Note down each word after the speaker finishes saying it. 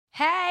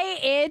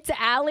Hey, it's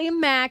Allie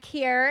Mack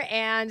here,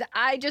 and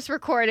I just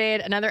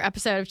recorded another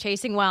episode of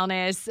Chasing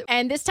Wellness.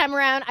 And this time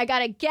around, I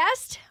got a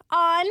guest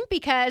on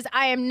because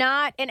I am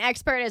not an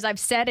expert, as I've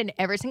said in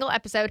every single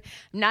episode.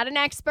 I'm not an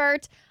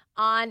expert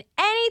on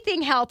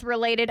anything health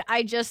related.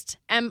 I just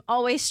am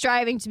always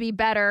striving to be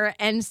better.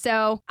 And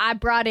so I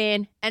brought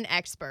in an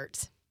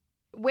expert,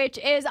 which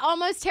is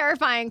almost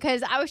terrifying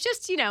because I was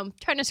just,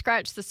 trying to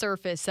scratch the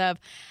surface of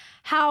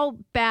how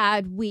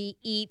bad we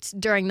eat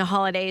during the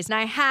holidays. And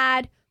I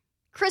had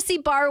Chrissy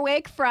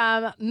Barwick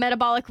from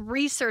Metabolic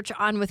Research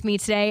on with me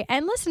today.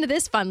 And listen to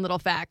this fun little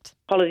fact.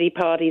 Holiday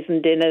parties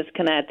and dinners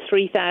can add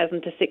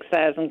 3,000 to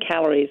 6,000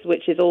 calories,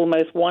 which is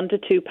almost 1 to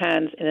 2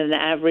 pounds in an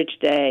average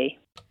day.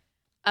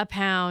 A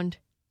pound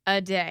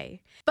a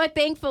day. But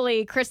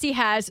thankfully, Chrissy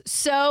has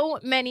so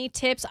many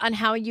tips on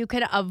how you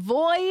can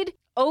avoid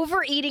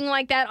overeating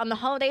like that on the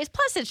holidays.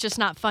 Plus, it's just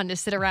not fun to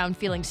sit around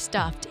feeling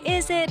stuffed,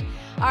 is it?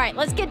 All right,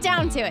 let's get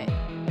down to it.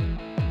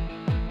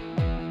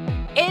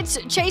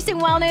 It's Chasing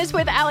Wellness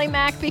with Allie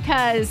Mack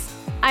because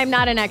I'm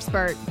not an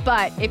expert,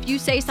 but if you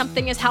say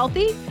something is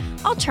healthy,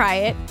 I'll try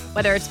it.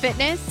 Whether it's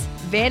fitness,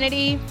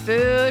 vanity,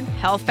 food,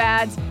 health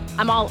fads,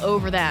 I'm all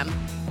over them.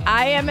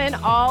 I am an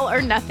all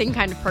or nothing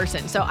kind of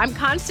person, so I'm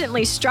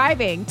constantly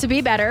striving to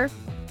be better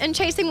and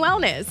chasing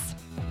wellness.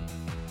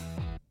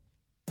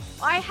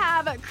 I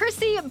have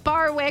Chrissy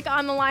Barwick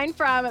on the line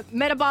from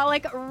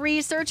Metabolic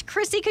Research.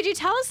 Chrissy, could you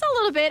tell us a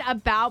little bit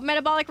about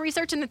Metabolic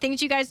Research and the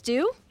things you guys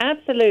do?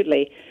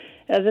 Absolutely.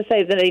 As I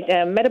say,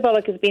 the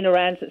Metabolic has been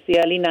around since the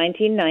early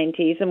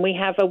 1990s, and we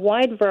have a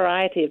wide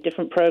variety of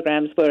different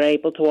programs we're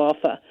able to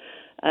offer.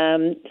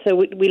 So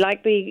we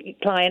like the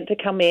client to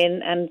come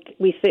in and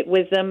we sit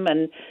with them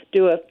and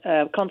do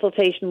a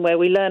consultation where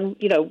we learn,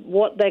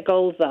 what their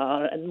goals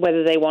are and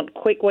whether they want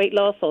quick weight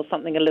loss or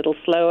something a little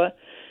slower.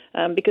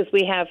 Because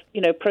we have,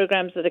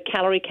 programs that are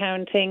calorie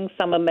counting.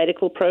 Some are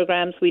medical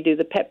programs. We do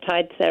the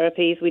peptide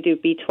therapies. We do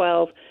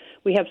B12.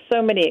 We have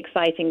so many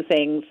exciting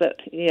things that,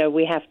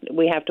 we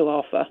have to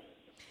offer.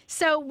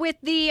 So with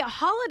the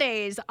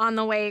holidays on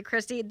the way,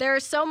 Christy,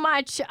 there's so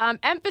much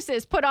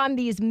emphasis put on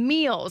these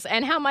meals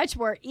and how much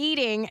we're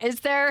eating. Is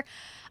there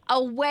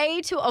a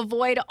way to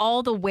avoid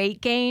all the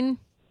weight gain?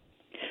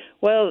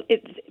 Well,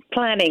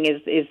 planning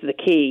is the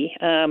key.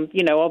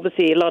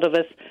 Obviously a lot of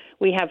us,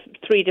 we have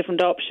 3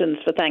 different options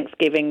for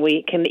Thanksgiving.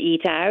 We can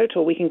eat out,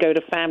 or we can go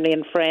to family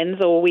and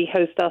friends, or we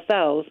host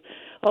ourselves.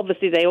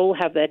 Obviously, they all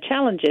have their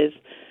challenges.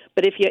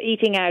 But if you're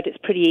eating out, it's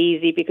pretty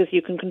easy because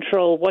you can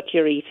control what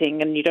you're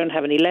eating and you don't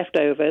have any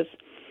leftovers.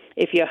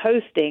 If you're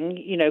hosting,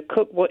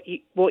 cook what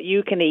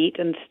you can eat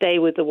and stay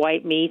with the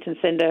white meat and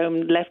send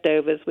home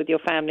leftovers with your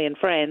family and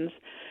friends.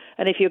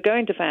 And if you're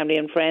going to family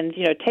and friends,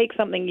 take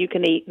something you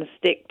can eat and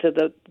stick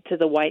to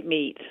the white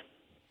meat.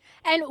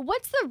 And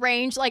what's the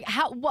range?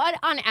 What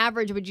on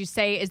average would you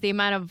say is the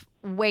amount of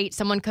weight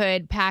someone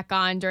could pack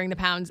on during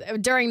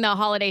the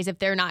holidays if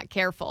they're not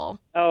careful?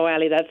 Oh,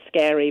 Allie, that's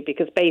scary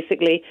because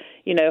basically,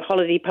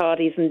 holiday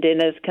parties and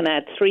dinners can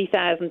add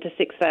 3,000 to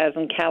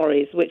 6,000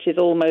 calories, which is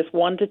almost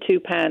 1 to 2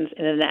 pounds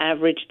in an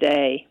average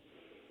day.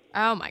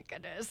 Oh, my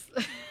goodness.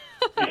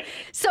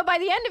 So by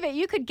the end of it,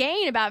 you could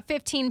gain about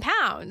 15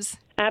 pounds.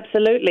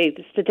 Absolutely.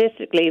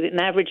 Statistically, an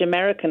average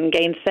American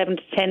gains 7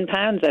 to 10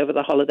 pounds over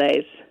the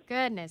holidays.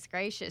 Goodness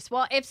gracious.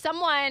 Well, if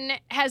someone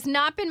has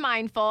not been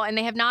mindful and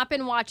they have not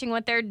been watching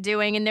what they're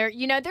doing and they're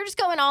just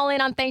going all in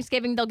on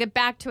Thanksgiving, they'll get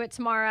back to it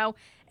tomorrow.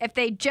 If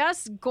they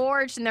just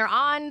gorged and they're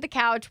on the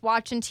couch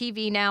watching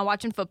TV now,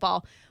 watching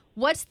football,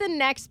 what's the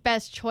next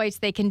best choice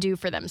they can do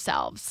for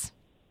themselves?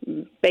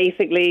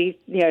 Basically,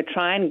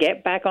 try and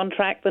get back on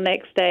track the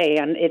next day.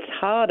 And it's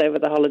hard over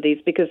the holidays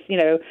because,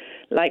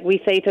 like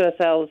we say to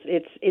ourselves,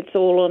 it's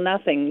all or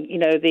nothing.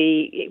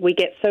 We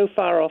get so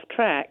far off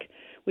track.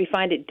 We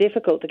find it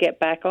difficult to get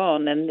back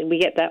on, and we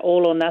get that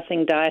all or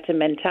nothing diet and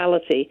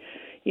mentality.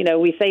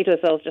 We say to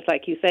ourselves, just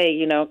like you say,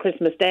 on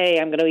Christmas Day,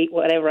 I'm going to eat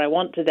whatever I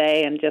want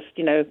today and just,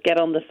 get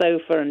on the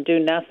sofa and do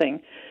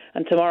nothing.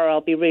 And tomorrow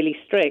I'll be really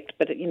strict.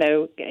 But,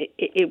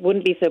 it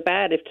wouldn't be so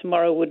bad if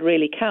tomorrow would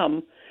really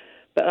come.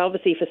 But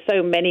obviously for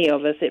so many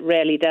of us, it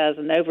rarely does.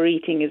 And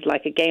overeating is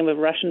like a game of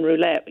Russian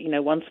roulette.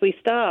 Once we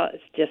start,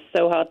 it's just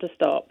so hard to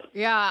stop.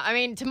 Yeah. I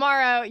mean,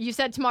 tomorrow, you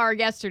said tomorrow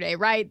yesterday,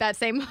 right? That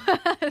same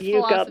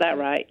You got that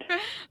right.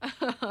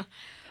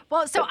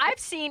 Well, so I've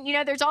seen,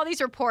 there's all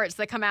these reports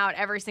that come out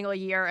every single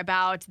year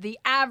about the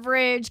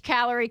average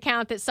calorie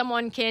count that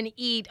someone can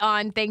eat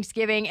on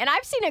Thanksgiving. And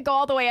I've seen it go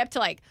all the way up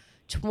to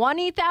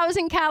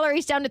 20,000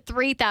 calories down to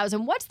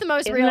 3,000. What's the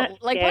most Isn't that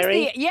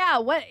scary?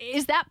 What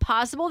is that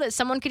possible that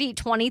someone could eat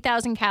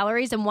 20,000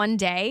 calories in one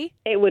day?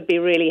 It would be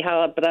really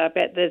hard, but I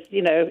bet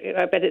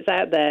I bet it's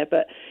out there.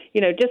 But,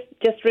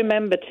 just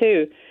remember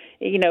too,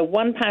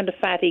 1 pound of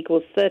fat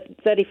equals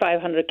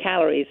 3,500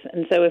 calories.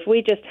 And so if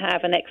we just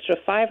have an extra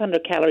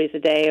 500 calories a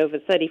day over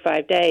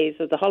 35 days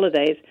of the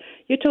holidays,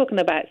 you're talking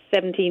about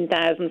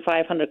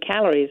 17,500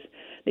 calories.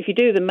 If you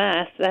do the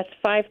math, that's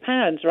 5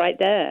 pounds right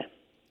there.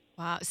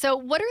 Wow. So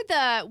what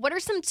are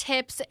some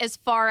tips as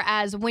far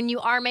as when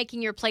you are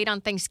making your plate on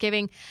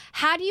Thanksgiving?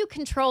 How do you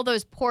control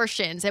those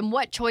portions and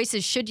what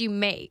choices should you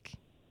make?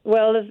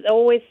 Well, there's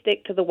always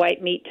stick to the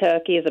white meat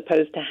turkey as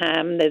opposed to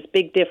ham. There's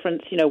big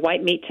difference.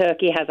 White meat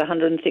turkey has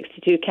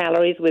 162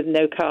 calories with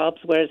no carbs,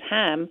 whereas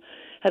ham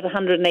has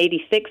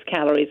 186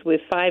 calories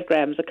with 5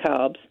 grams of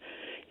carbs.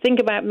 Think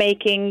about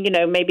making,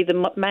 maybe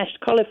the mashed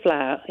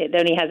cauliflower. It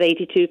only has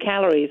 82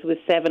 calories with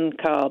 7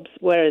 carbs,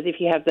 whereas if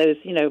you have those,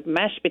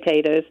 mashed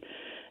potatoes,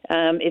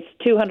 it's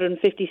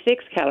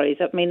 256 calories.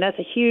 I mean, that's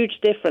a huge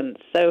difference.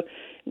 So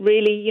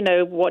really,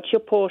 watch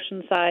your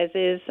portion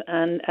sizes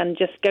and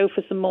just go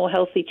for some more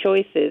healthy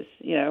choices.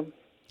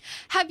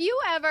 Have you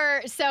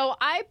ever, so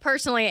I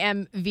personally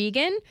am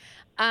vegan.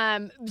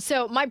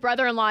 So my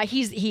brother-in-law,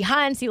 he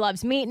hunts, he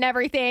loves meat and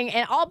everything,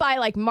 and I'll buy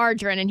like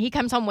margarine and he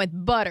comes home with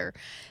butter.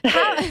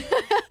 How,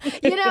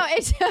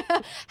 it's,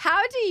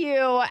 how do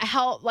you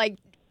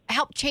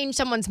help change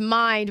someone's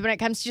mind when it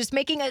comes to just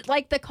making it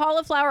like the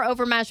cauliflower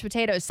over mashed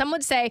potatoes? Some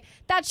would say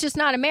that's just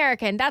not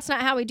American. That's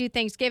not how we do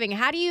Thanksgiving.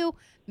 How do you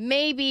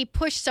maybe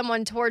push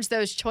someone towards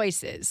those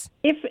choices?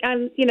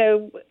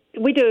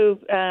 We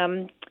do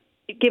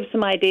give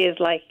some ideas,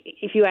 like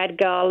if you add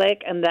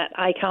garlic, and that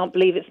I can't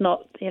believe it's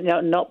not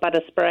butter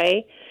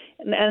spray.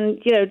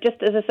 And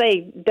just as I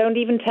say, don't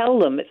even tell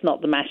them it's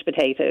not the mashed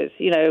potatoes,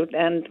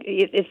 and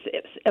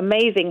it's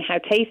amazing how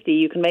tasty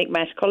you can make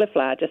mashed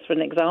cauliflower, just for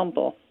an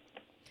example.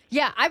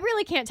 Yeah, I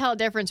really can't tell a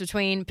difference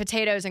between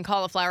potatoes and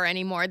cauliflower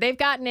anymore. They've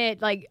gotten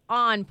it like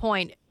on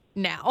point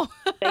now.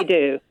 They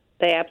do.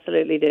 They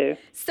absolutely do.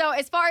 So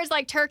as far as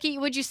like turkey,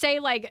 would you say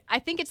I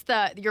think it's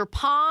your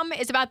palm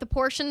is about the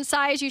portion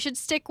size you should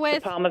stick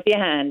with? The palm of your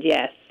hand,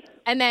 yes.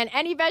 And then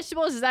any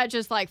vegetables, is that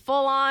just like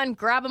full on,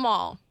 grab them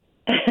all?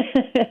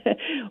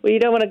 Well, you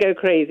don't want to go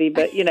crazy,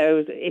 but,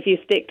 if you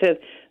stick to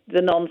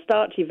the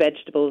non-starchy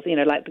vegetables,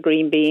 like the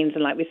green beans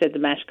and like we said, the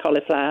mashed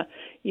cauliflower,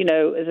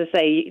 as I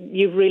say,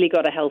 you've really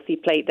got a healthy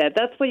plate there.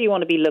 That's what you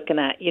want to be looking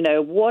at.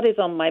 What is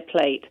on my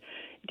plate?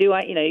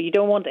 You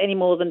don't want any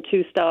more than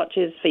 2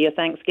 starches for your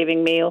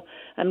Thanksgiving meal.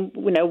 And,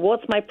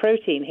 what's my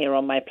protein here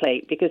on my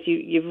plate? Because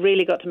you've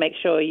really got to make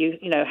sure you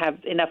have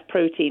enough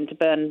protein to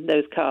burn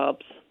those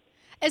carbs.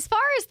 As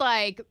far as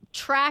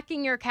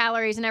tracking your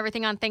calories and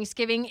everything on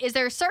Thanksgiving, is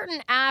there a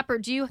certain app or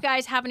do you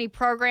guys have any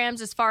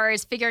programs as far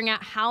as figuring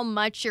out how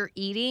much you're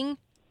eating?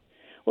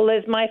 Well,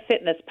 there's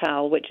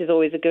MyFitnessPal, which is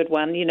always a good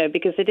one,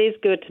 because it is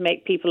good to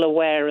make people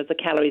aware of the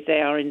calories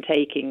they are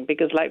intaking.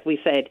 Because like we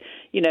said,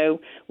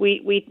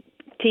 we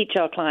teach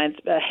our clients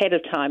ahead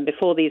of time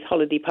before these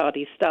holiday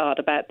parties start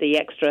about the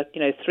extra,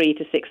 3,000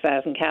 to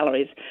 6,000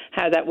 calories,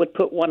 how that would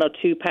put 1 or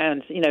 2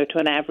 pounds, to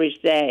an average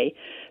day.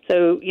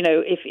 So,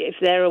 if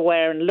they're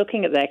aware and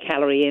looking at their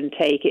calorie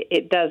intake,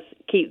 it does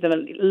keep them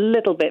a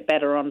little bit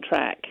better on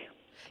track.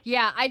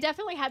 Yeah, I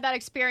definitely had that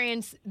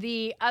experience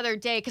the other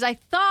day because I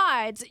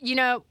thought,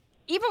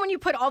 even when you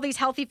put all these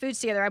healthy foods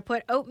together, I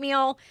put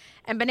oatmeal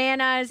and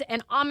bananas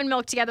and almond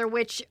milk together,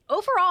 which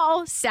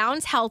overall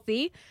sounds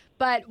healthy.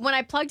 But when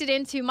I plugged it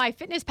into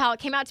MyFitnessPal, it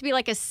came out to be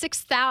like a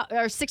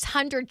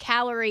 600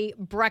 calorie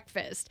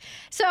breakfast.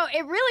 So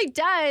it really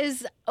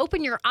does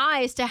open your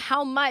eyes to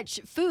how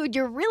much food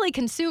you're really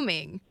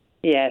consuming.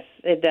 Yes,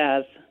 it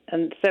does.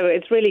 And so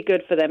it's really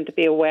good for them to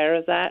be aware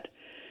of that.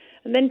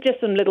 And then just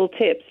some little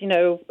tips,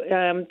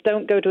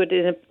 don't go to a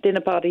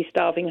dinner party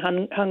starving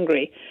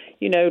hungry.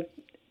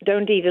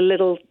 Don't eat a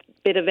little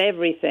bit of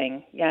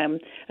everything.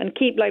 And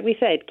keep, like we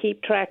said,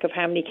 keep track of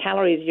how many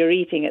calories you're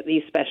eating at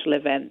these special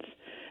events.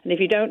 And if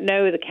you don't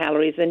know the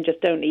calories, then just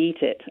don't eat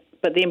it.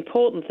 But the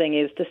important thing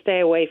is to stay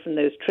away from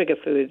those trigger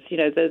foods,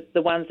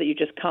 the ones that you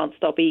just can't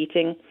stop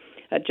eating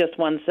at just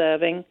one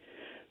serving.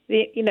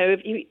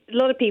 A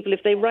lot of people, if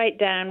they write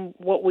down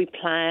what we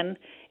plan,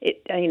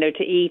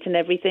 to eat and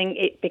everything,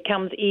 it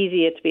becomes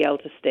easier to be able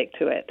to stick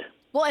to it.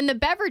 Well, and the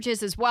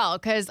beverages as well,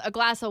 because a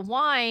glass of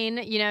wine,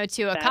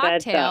 to a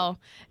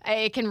cocktail,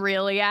 it can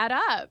really add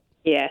up.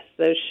 Yes,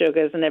 those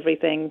sugars and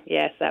everything.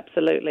 Yes,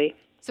 absolutely.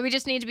 So we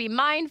just need to be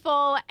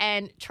mindful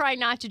and try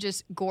not to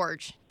just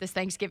gorge this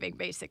Thanksgiving,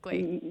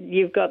 basically.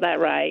 You've got that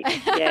right.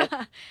 Yes.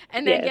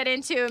 And then get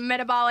into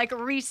metabolic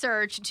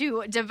research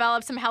to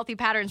develop some healthy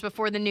patterns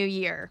before the new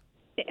year.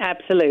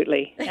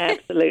 Absolutely.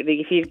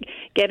 Absolutely. If you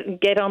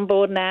get on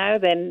board now,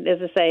 then, as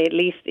I say, at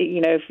least,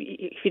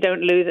 if you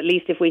don't lose, at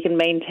least if we can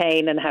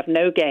maintain and have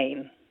no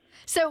gain.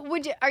 So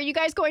are you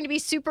guys going to be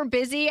super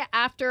busy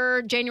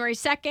after January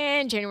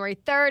 2nd, January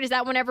 3rd? Is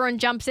that when everyone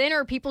jumps in,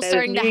 or are people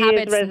starting to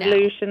habits now? New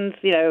Year's resolutions,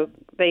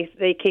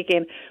 they kick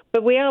in.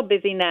 But we are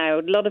busy now.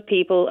 A lot of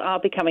people are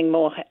becoming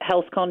more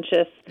health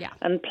conscious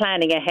and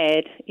planning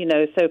ahead,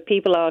 so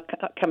people are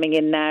coming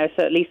in now,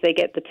 so at least they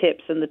get the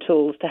tips and the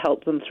tools to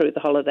help them through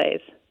the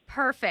holidays.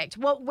 Perfect.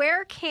 Well,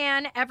 where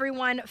can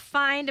everyone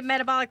find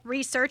metabolic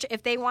research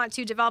if they want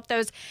to develop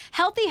those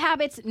healthy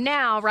habits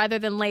now rather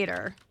than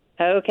later?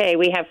 Okay,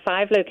 we have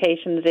 5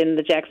 locations in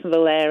the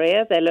Jacksonville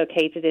area. They're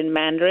located in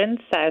Mandarin,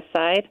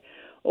 Southside,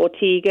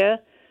 Ortega,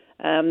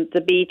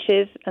 the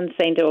beaches, and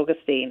St.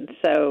 Augustine.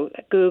 So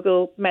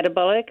Google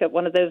Metabolic at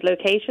one of those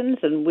locations,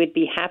 and we'd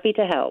be happy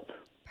to help.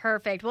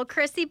 Perfect. Well,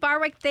 Chrissy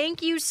Barwick,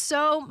 thank you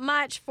so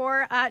much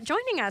for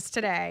joining us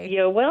today.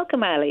 You're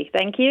welcome, Allie.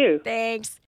 Thank you. Thanks.